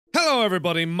Hello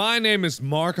everybody, my name is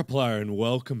Markiplier and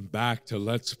welcome back to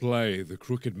Let's Play The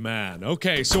Crooked Man.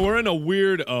 Okay, so we're in a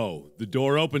weird- oh, the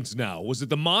door opens now. Was it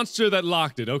the monster that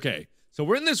locked it? Okay, so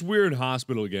we're in this weird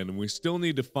hospital again and we still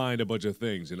need to find a bunch of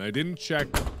things and I didn't check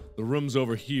the rooms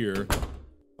over here.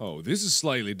 Oh, this is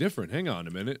slightly different. Hang on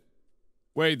a minute.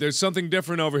 Wait, there's something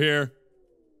different over here.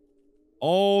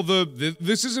 All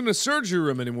this isn't a surgery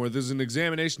room anymore. This is an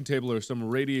examination table or some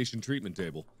radiation treatment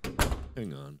table.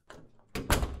 Hang on.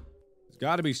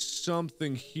 Gotta be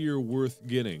something here worth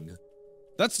getting.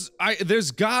 There's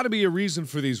gotta be a reason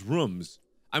for these rooms.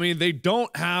 I mean, they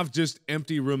don't have just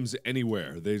empty rooms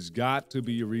anywhere. There's got to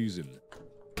be a reason.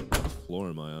 What floor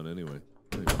am I on anyway?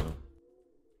 There you go.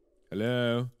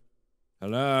 Hello?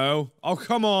 Hello? Oh,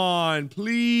 come on!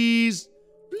 Please!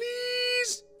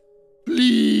 Please!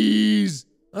 Please!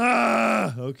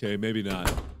 Ah! Okay, maybe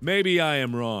not. Maybe I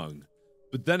am wrong.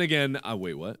 But then again,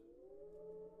 wait, what?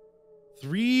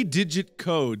 3-digit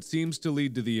code seems to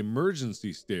lead to the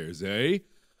emergency stairs, eh?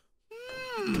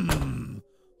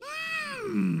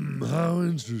 How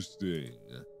interesting.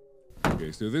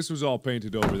 Okay, so this was all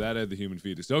painted over. That had the human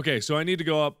fetus. Okay, so I need to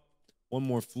go up one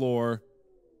more floor.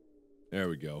 There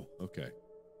we go. Okay.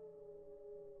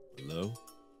 Hello?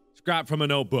 Scrap from a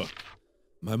notebook.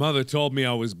 My mother told me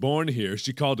I was born here.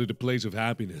 She called it a place of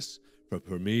happiness. But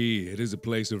for me, it is a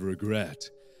place of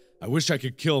regret. I wish I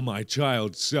could kill my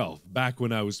child self back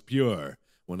when I was pure,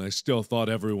 when I still thought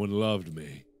everyone loved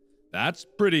me. That's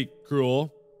pretty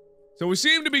cruel. So we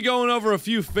seem to be going over a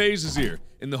few phases here.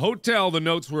 In the hotel, the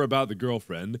notes were about the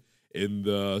girlfriend. In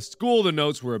the school, the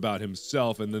notes were about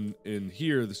himself. And then in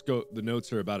here, the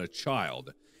notes are about a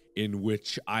child, in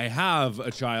which I have a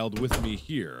child with me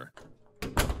here.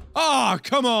 Ah,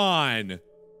 come on!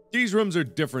 These rooms are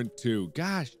different too.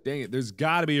 Gosh dang it, there's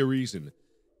gotta be a reason.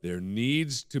 There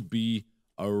needs to be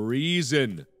a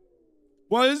reason.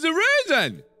 What is the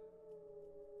reason?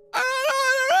 I don't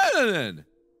know what the reason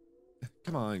is.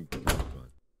 Come on.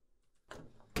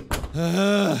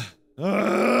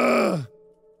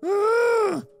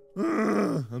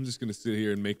 I'm just gonna sit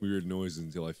here and make weird noises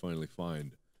until I finally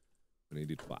find what I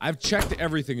need to find. I've checked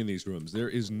everything in these rooms. There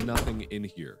is nothing in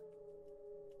here.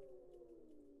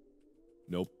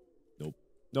 Nope. Nope.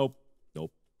 Nope.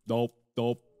 Nope. Nope.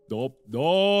 Nope. Nope.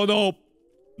 No, nope.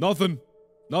 Nothing.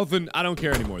 Nothing. I don't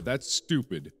care anymore. That's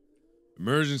stupid.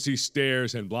 Emergency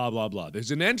stairs and blah, blah, blah.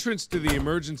 There's an entrance to the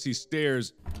emergency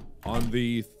stairs on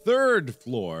the 3rd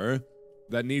floor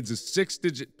that needs a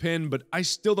 6-digit pin, but I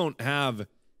still don't have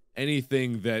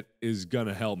anything that is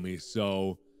gonna help me,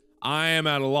 so I am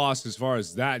at a loss as far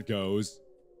as that goes.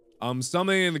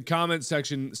 Somebody in the comment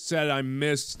section said I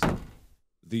missed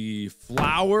the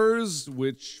flowers,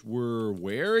 which were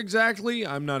where exactly?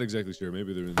 I'm not exactly sure.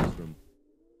 Maybe they're in this room.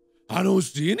 I don't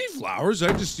see any flowers.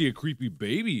 I just see a creepy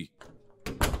baby.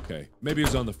 Okay, maybe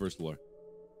it's on the 1st floor.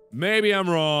 Maybe I'm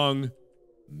wrong.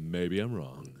 Maybe I'm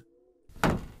wrong.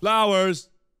 Flowers.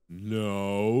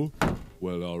 No.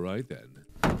 Well, all right then.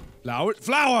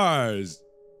 Flowers.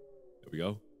 There we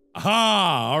go.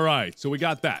 Aha! All right, so we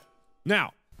got that.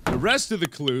 Now, the rest of the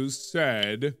clues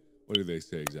said... What did they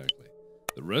say exactly?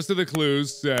 The rest of the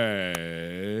clues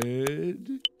said...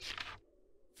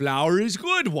 Flour is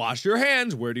good. Wash your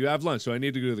hands. Where do you have lunch? So I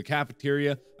need to go to the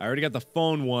cafeteria. I already got the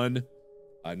phone one.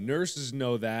 Nurses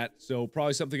know that. So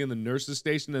probably something in the nurses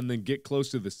station and then get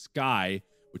close to the sky,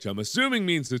 which I'm assuming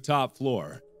means the top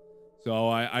floor. So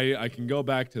I can go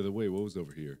back to the... Wait, what was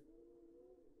over here?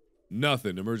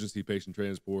 Nothing. Emergency patient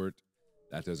transport.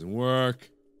 That doesn't work.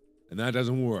 And that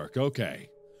doesn't work. Okay.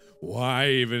 Why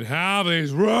even have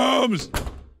these rooms?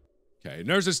 Okay,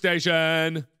 nurse's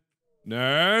station.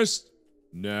 Nurse.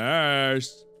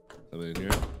 Nurse. Something in here.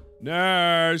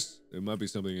 Nurse. There might be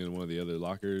something in one of the other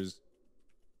lockers.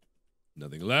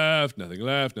 Nothing left. Nothing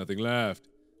left. Nothing left.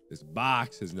 This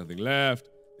box has nothing left.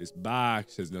 This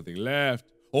box has nothing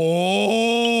left.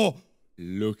 Oh!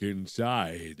 Look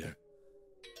inside.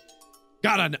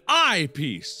 Got an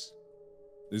eyepiece.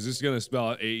 Is this gonna spell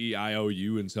out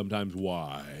A-E-I-O-U and sometimes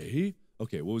Y?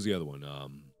 Okay, what was the other one?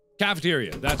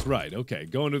 Cafeteria. That's right. Okay,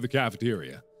 going to the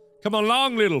cafeteria. Come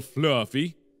along, little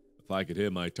Fluffy. If I could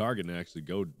hit my target and actually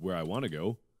go where I want to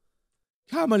go.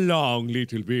 Come along,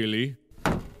 little Billy.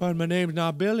 But my name's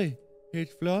not Billy.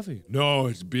 It's Fluffy. No,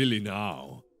 it's Billy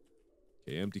now.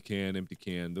 Okay, empty can, empty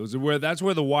can. That's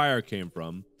where the wire came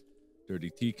from. Dirty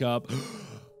teacup.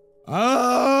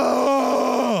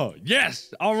 Oh,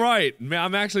 yes. All right.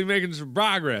 I'm actually making some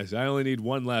progress. I only need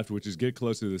one left, which is get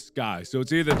close to the sky. So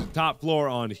it's either the top floor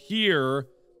on here,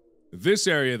 this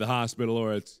area of the hospital,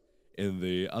 or it's in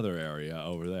the other area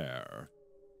over there.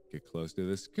 Get close to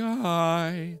the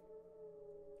sky.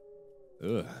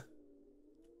 Ugh.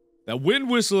 That wind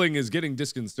whistling is getting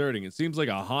disconcerting. It seems like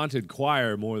a haunted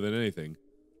choir more than anything.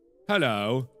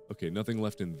 Hello. Okay, nothing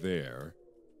left in there.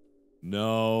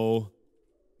 No.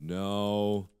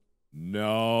 No.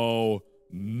 No.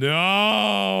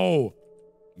 No!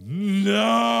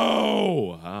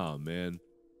 No! Oh, man.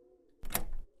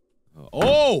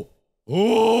 Oh!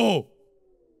 Oh!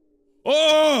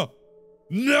 Oh!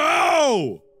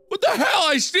 No! What the hell?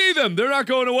 I see them! They're not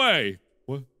going away!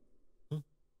 What?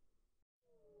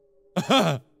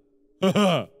 Huh?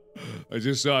 I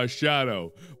just saw a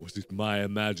shadow. Was it my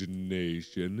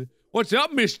imagination? What's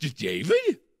up, Mr.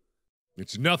 David?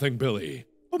 It's nothing, Billy.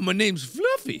 Oh, my name's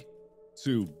Fluffy.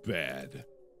 Too bad.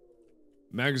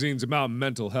 Magazine's about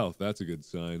mental health. That's a good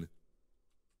sign.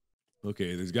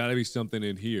 Okay, there's gotta be something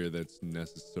in here that's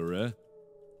necessary.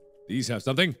 These have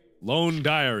something. Lone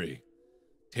diary.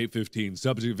 Tape 15.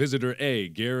 Subject visitor A.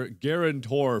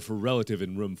 Guarantor for relative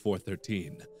in room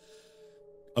 413.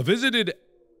 A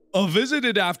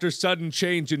visited after sudden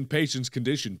change in patient's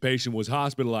condition. Patient was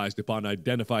hospitalized upon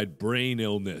identified brain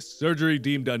illness. Surgery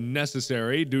deemed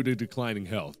unnecessary due to declining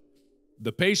health.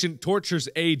 The patient tortures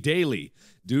A daily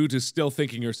due to still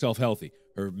thinking herself healthy.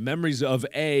 Her memories of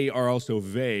A are also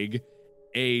vague.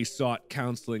 A sought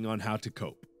counseling on how to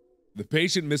cope. The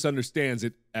patient misunderstands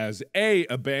it as A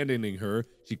abandoning her.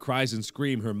 She cries and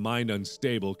screams, her mind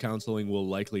unstable. Counseling will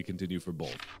likely continue for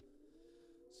both.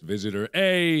 Visitor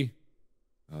A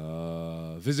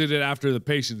visited after the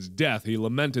patient's death. He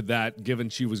lamented that, given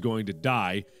she was going to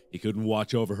die, he couldn't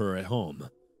watch over her at home.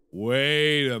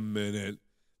 Wait a minute.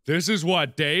 This is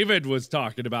what David was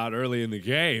talking about early in the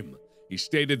game. He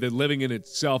stated that living in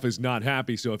itself is not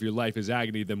happy, so if your life is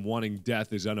agony, then wanting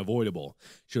death is unavoidable.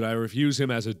 Should I refuse him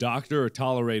as a doctor or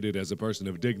tolerate it as a person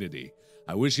of dignity?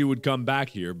 I wish he would come back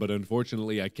here, but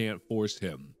unfortunately I can't force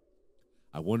him.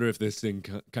 I wonder if this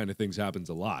kind of things happens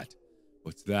a lot.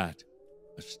 What's that?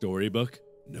 A storybook?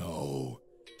 No,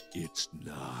 it's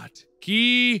not.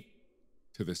 Key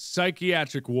to the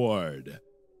psychiatric ward,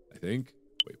 I think.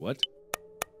 Wait, what?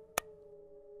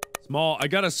 I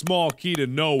got a small key to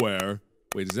nowhere.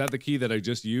 Wait, is that the key that I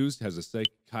just used? Has a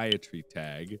psychiatry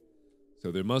tag.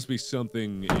 So there must be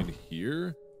something in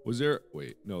here. Was there?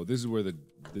 Wait, no, this is where this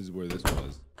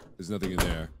was. There's nothing in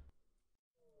there.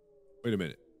 Wait a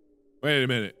minute. Wait a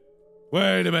minute.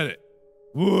 Wait a minute.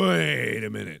 Wait a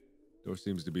minute. Door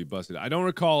seems to be busted. I don't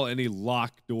recall any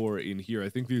locked door in here. I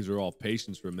think these are all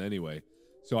patient's room anyway.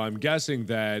 So I'm guessing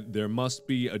that there must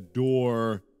be a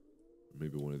door.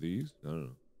 Maybe one of these? I don't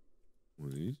know. One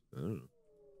of these? I don't know.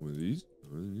 One of these? I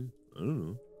don't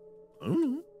know. I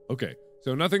don't know. Okay,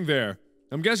 so nothing there.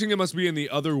 I'm guessing it must be in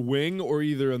the other wing or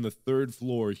either on the third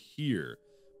floor here.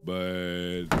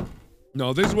 But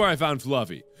no, this is where I found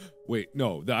Fluffy. Wait,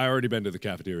 no, I already been to the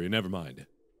cafeteria. Never mind.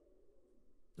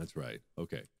 That's right.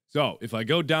 Okay. So, if I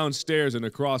go downstairs and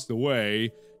across the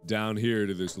way, down here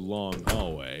to this long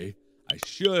hallway, I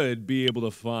should be able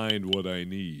to find what I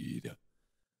need.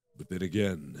 But then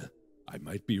again, I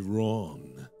might be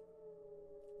wrong.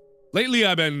 Lately,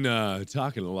 I've been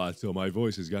talking a lot, so my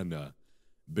voice has gotten a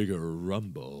bigger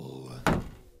rumble.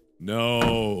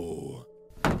 No.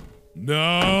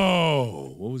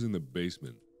 No! What was in the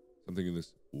basement? Something in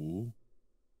this... Ooh.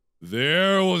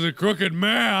 There was a crooked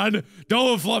man!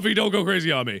 Don't, Fluffy, don't go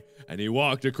crazy on me! And he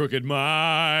walked a crooked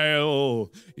mile.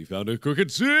 He found a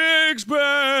crooked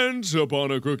sixpence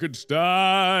upon a crooked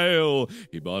stile.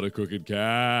 He bought a crooked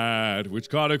cat, which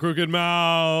caught a crooked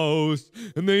mouse.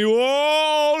 And they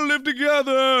all lived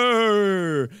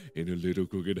together in a little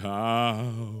crooked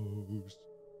house.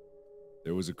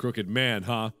 There was a crooked man,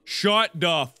 huh? Shut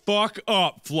the fuck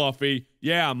up, Fluffy!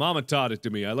 Yeah, Mama taught it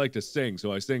to me. I like to sing,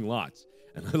 so I sing lots.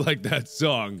 And I like that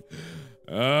song.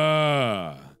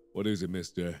 What is it,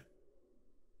 mister?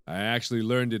 I actually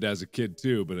learned it as a kid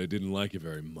too, but I didn't like it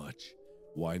very much.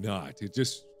 Why not? It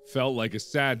just felt like a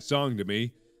sad song to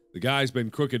me. The guy's been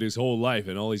crooked his whole life,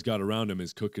 and all he's got around him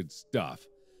is crooked stuff.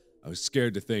 I was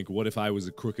scared to think, what if I was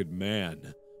a crooked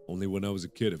man? Only when I was a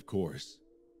kid, of course.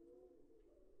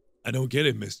 I don't get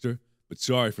it, mister, but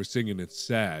sorry for singing a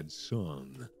sad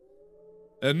song.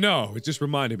 No, it just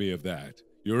reminded me of that.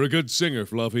 You're a good singer,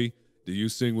 Fluffy. Do you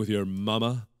sing with your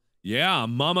mama? Yeah,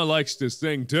 Mama likes to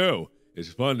sing too.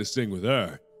 It's fun to sing with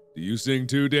her. Do you sing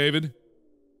too, David?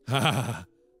 Ha!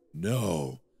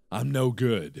 No, I'm no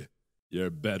good. You're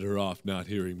better off not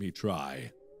hearing me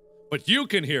try. But you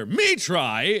can hear me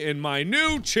try in my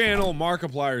new channel,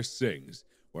 Markiplier Sings,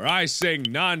 where I sing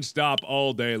non-stop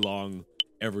all day long,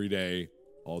 every day,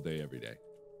 all day, every day.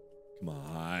 Come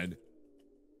on.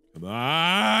 Come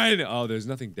on! Oh, there's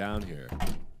nothing down here.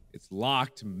 It's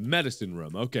locked medicine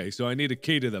room. Okay, so I need a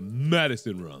key to the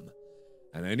medicine room.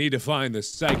 And I need to find the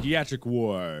psychiatric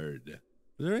ward.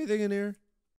 Was there anything in here?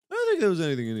 I don't think there was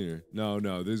anything in here.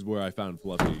 No, this is where I found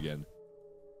Fluffy again.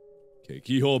 Okay,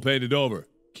 keyhole painted over.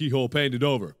 Keyhole painted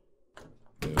over.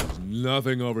 There's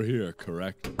nothing over here,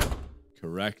 correct?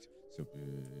 Correct. So,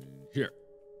 here.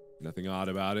 Nothing odd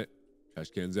about it.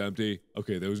 Trash can's empty.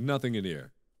 Okay, there was nothing in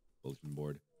here. Bulletin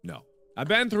board. No. I've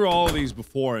been through all of these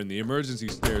before, and the emergency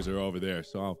stairs are over there,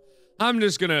 so I'm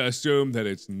just gonna assume that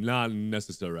it's not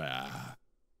necessary.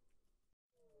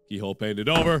 Keyhole painted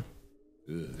over.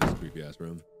 Ugh, this creepy-ass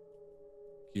room.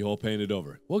 Keyhole painted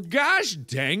over. Well, gosh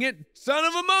dang it, son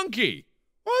of a monkey!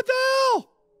 What the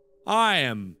hell? I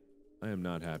am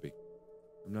not happy.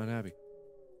 I'm not happy.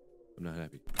 I'm not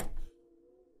happy.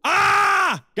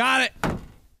 Ah! Got it!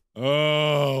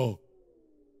 Oh!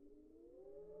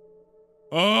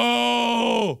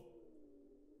 Oh!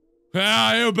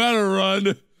 Ah, you better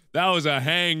run! That was a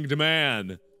hanged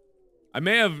man. I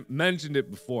may have mentioned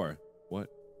it before. What?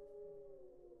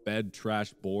 Bed,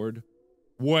 trash, board?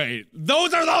 Wait,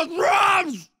 those are those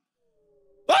rooms!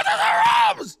 Those are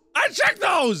the rooms! I checked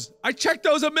those! I checked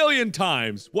those a million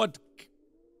times. What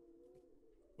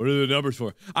are the numbers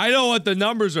for? I know what the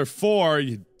numbers are for,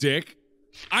 you dick.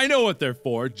 I know what they're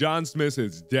for. John Smith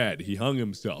is dead. He hung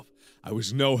himself. I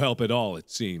was no help at all,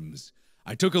 it seems.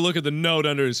 I took a look at the note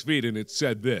under his feet and it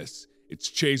said this. It's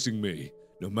chasing me.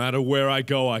 No matter where I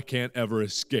go, I can't ever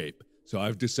escape. So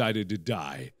I've decided to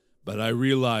die. But I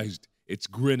realized it's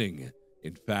grinning.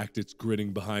 In fact, it's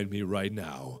grinning behind me right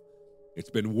now.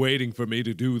 It's been waiting for me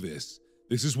to do this.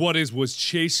 This is what it was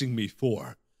chasing me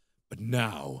for. But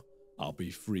now, I'll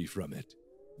be free from it.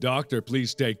 Doctor,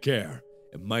 please take care.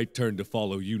 It might turn to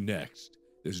follow you next.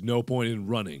 There's no point in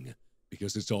running,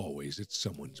 because it's always at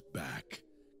someone's back.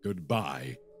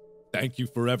 Goodbye. Thank you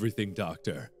for everything,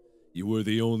 Doctor. You were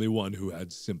the only one who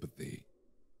had sympathy.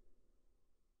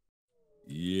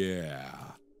 Yeah.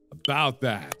 About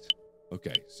that.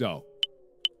 Okay, so.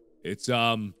 It's,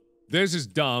 this is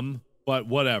dumb, but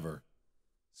whatever.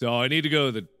 So I need to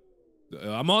go to the,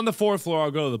 I'm on the 4th floor.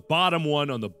 I'll go to the bottom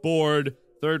one on the board,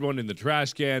 3rd one in the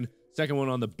trash can, 2nd one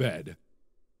on the bed.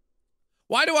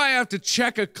 Why do I have to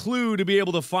check a clue to be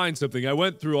able to find something? I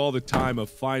went through all the time of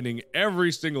finding every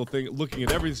single thing, looking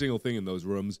at every single thing in those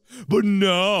rooms. But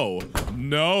no,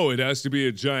 it has to be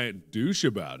a giant douche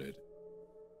about it.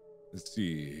 Let's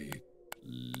see.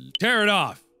 Tear it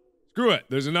off. Screw it.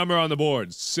 There's a number on the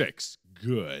board. 6.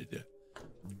 Good.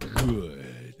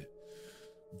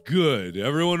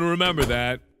 Everyone remember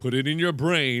that. Put it in your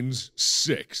brains.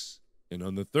 6. And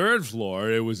on the 3rd floor,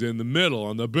 it was in the middle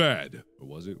on the bed. Or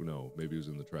was it? No, maybe it was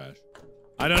in the trash.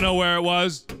 I don't know where it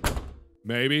was.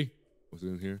 Maybe. Was it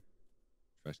in here?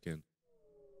 Trash can.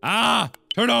 Ah!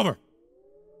 Turn over!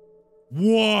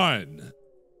 1.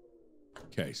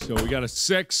 Okay, so we got a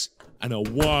 6 and a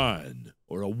 1.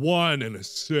 Or a 1 and a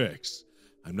 6.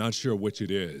 I'm not sure which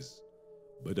it is.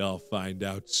 But I'll find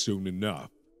out soon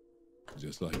enough.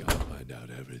 Just like I'll find out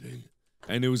everything.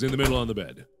 And it was in the middle on the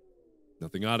bed.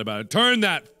 Nothing odd about it. Turn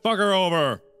that fucker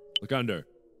over! Look under.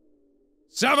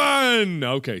 7!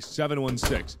 Okay,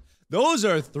 716. Those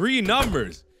are 3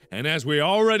 numbers. And as we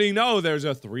already know, there's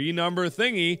a 3-number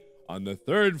thingy on the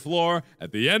 3rd floor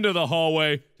at the end of the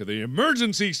hallway to the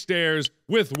emergency stairs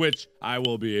with which I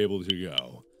will be able to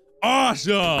go.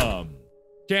 Awesome!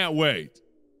 Can't wait.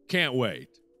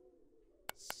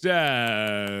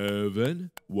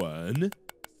 716.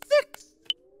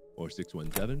 Or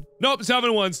 617? Nope,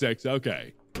 716.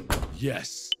 Okay.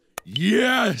 Yes.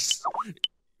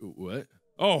 What?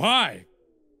 Oh, hi.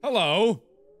 Hello.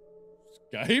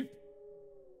 Skype?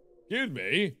 Excuse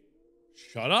me.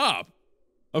 Shut up.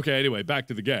 Okay, anyway, back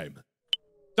to the game.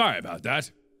 Sorry about that.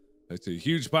 That's a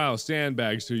huge pile of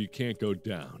sandbags so you can't go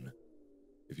down.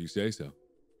 If you say so.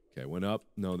 Okay, went up.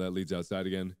 No, that leads outside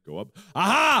again. Go up.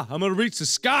 Aha! I'm gonna reach the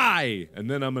sky! And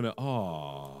then I'm gonna...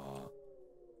 Aww.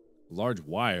 Large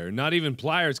wire. Not even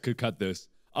pliers could cut this.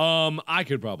 I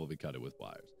could probably cut it with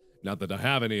pliers. Not that I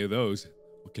have any of those.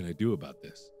 What can I do about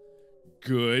this?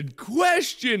 Good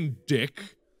question,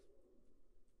 Dick.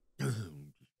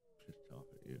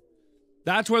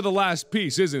 That's where the last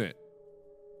piece, isn't it?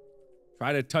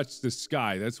 Try to touch the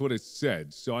sky. That's what it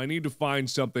said. So I need to find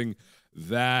something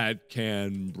that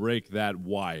can break that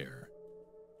wire.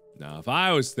 Now, if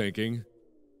I was thinking,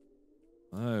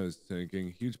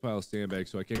 huge pile of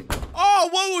sandbags so I can't... Oh,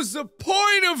 what was the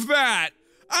point of that?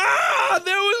 Ah,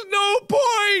 there was no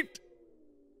point!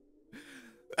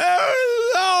 There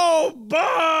was no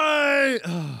point!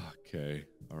 Okay,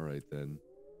 alright then.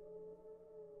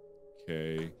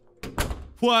 Okay.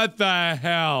 What the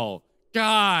hell?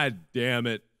 God damn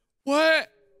it. What?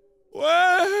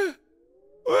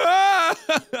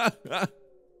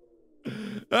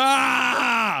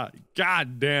 Ah!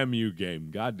 God damn you, game.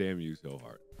 God damn you so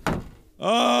hard.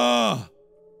 Oh!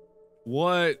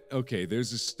 What? Okay,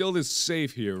 there's still this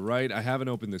safe here, right? I haven't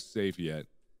opened this safe yet.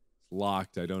 It's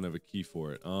locked. I don't have a key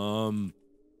for it.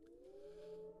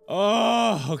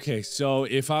 Oh, okay. So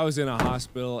if I was in a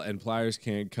hospital and pliers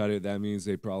can't cut it, that means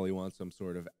they probably want some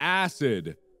sort of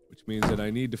acid, which means that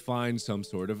I need to find some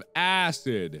sort of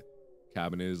acid.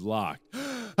 Cabinet is locked.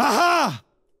 Aha!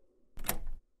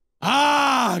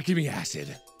 Ah, give me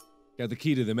acid. Got the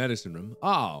key to the medicine room.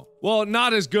 Oh, well,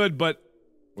 not as good, but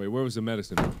wait, where was the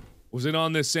medicine room? Was it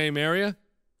on this same area?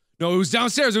 No, it was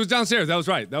downstairs. It was downstairs. That was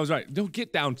right. That was right. Don't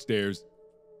get downstairs.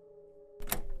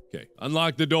 Okay,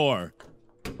 unlock the door.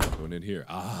 Going in here.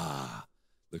 Ah,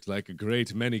 looks like a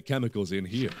great many chemicals in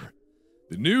here.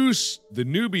 The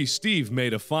newbie Steve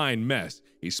made a fine mess.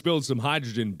 He spilled some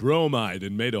hydrogen bromide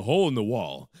and made a hole in the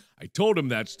wall. I told him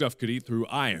that stuff could eat through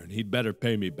iron. He'd better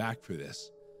pay me back for this.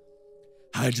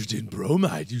 Hydrogen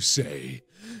bromide, you say?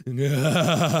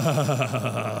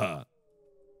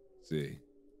 See,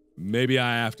 maybe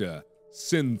I have to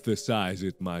synthesize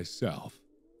it myself.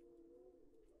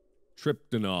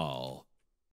 Tryptanol.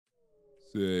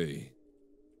 See,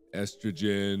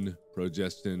 estrogen,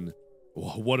 progestin.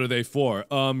 What are they for?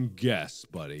 Guess,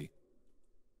 buddy.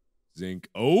 Zinc.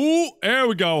 Oh, there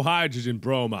we go. Hydrogen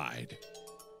bromide.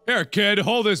 Here, kid,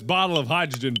 hold this bottle of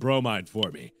hydrogen bromide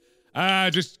for me.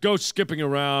 Just go skipping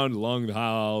around along the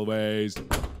hallways.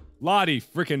 Lottie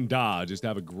frickin' da. Just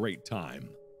have a great time.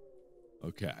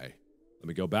 Okay. Let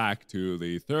me go back to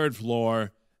the 3rd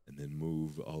floor and then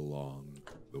move along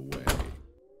the way.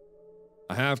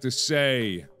 I have to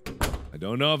say, I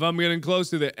don't know if I'm getting close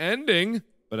to the ending,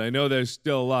 but I know there's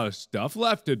still a lot of stuff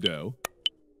left to do.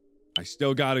 I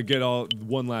still gotta get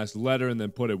one last letter and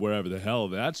then put it wherever the hell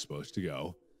that's supposed to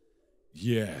go.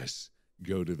 Yes,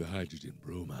 go to the hydrogen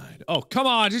bromide. Oh, come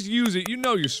on, just use it. You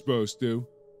know you're supposed to.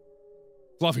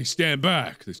 Fluffy, stand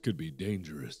back. This could be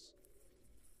dangerous.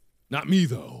 Not me,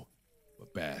 though.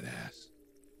 But badass.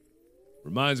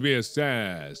 Reminds me of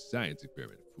science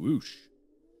experiment. Whoosh.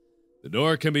 The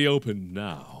door can be opened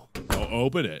now. So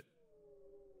open it.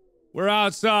 We're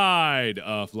outside,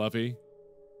 Fluffy.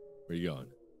 Where you going?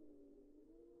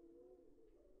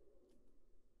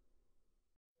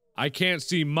 I can't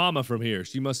see Mama from here.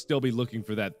 She must still be looking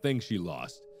for that thing she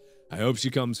lost. I hope she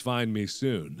comes find me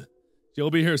soon.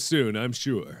 She'll be here soon, I'm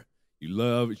sure.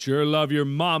 You sure love your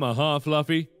mama, huh,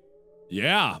 Fluffy?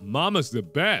 Yeah, Mama's the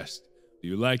best. Do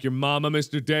you like your mama,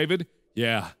 Mr. David?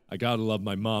 Yeah, I gotta love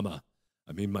my mama.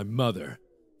 I mean my mother.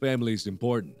 Family's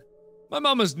important. My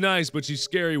mama's nice, but she's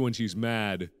scary when she's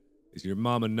mad. Is your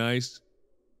mama nice?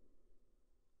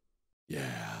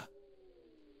 Yeah.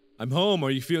 I'm home.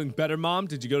 Are you feeling better, Mom?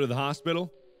 Did you go to the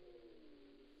hospital?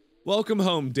 Welcome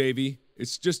home, Davy.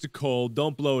 It's just a cold.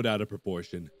 Don't blow it out of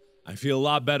proportion. I feel a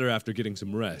lot better after getting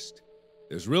some rest.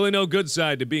 There's really no good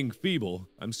side to being feeble.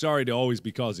 I'm sorry to always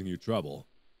be causing you trouble.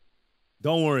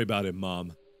 Don't worry about it,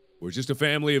 Mom. We're just a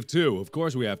family of 2. Of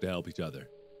course we have to help each other.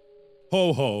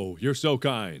 Ho ho, you're so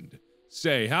kind.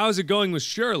 Say, how's it going with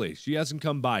Shirley? She hasn't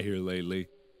come by here lately.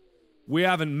 We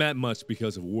haven't met much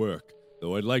because of work,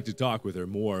 though I'd like to talk with her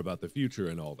more about the future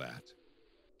and all that.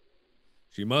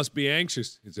 She must be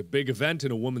anxious. It's a big event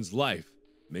in a woman's life.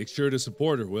 Make sure to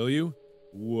support her, will you?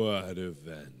 What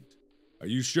event? Are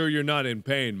you sure you're not in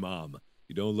pain, Mom?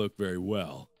 You don't look very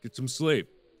well. Get some sleep.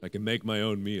 I can make my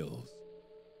own meals.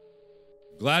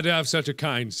 Glad to have such a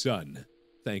kind son.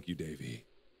 Thank you, Davy.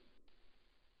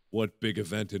 What big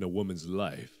event in a woman's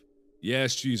life?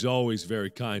 Yes, she's always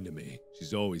very kind to me.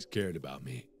 She's always cared about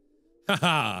me. Ha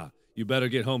ha! You better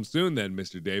get home soon then,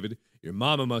 Mr. David. Your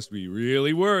mama must be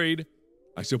really worried.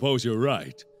 I suppose you're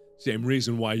right. Same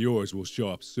reason why yours will show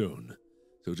up soon.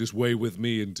 So just wait with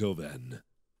me until then.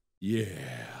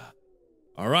 Yeah.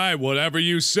 Alright, whatever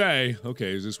you say.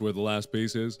 Okay, is this where the last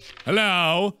piece is?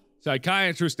 Hello?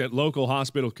 Psychiatrist at local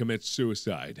hospital commits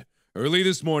suicide. Early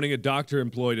this morning, a doctor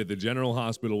employed at the general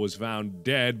hospital was found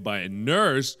dead by a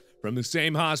nurse from the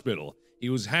same hospital. He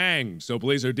was hanged, so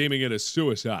police are deeming it a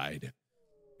suicide.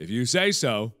 If you say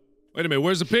so. Wait a minute,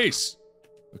 where's the piece?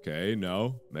 Okay,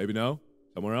 no. Maybe no.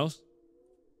 Somewhere else?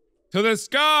 To the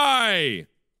sky!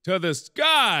 To the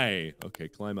sky! Okay,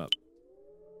 climb up.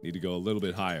 Need to go a little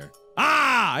bit higher.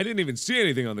 Ah! I didn't even see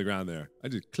anything on the ground there. I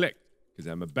just clicked, because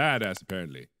I'm a badass,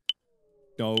 apparently.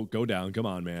 No, go down. Come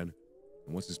on, man.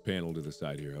 And what's this panel to the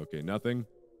side here? Okay, nothing.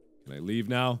 Can I leave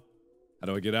now? How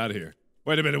do I get out of here?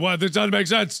 Wait a minute, what? This doesn't make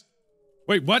sense!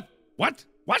 Wait, what? What?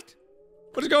 What?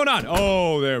 What is going on?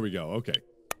 Oh, there we go. Okay.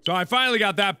 So I finally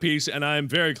got that piece, and I'm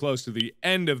very close to the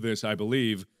end of this, I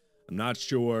believe. I'm not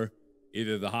sure.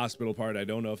 either the hospital part. I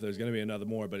don't know if there's going to be another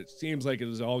more, but it seems like it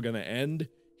is all going to end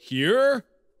here.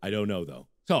 I don't know, though.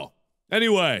 So,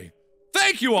 anyway,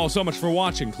 thank you all so much for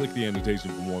watching. Click the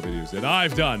annotation for more videos that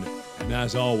I've done. And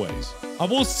as always, I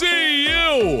will see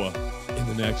you in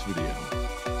the next video.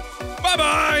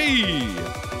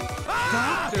 Bye-bye!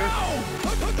 Doctor!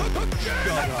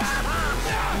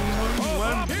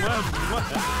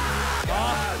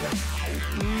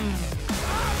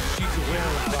 She's aware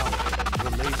of our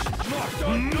relationship.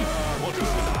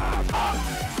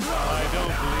 I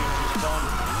don't believe she's fond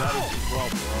of me. That is the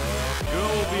problem.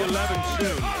 Girl will be 11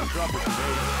 soon. Drop her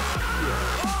today.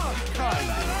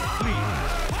 Kindly, please.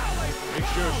 Make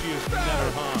sure she is never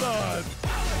harmed.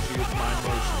 She is my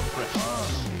most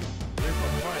precious.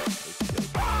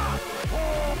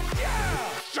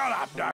 Shut up, Doc.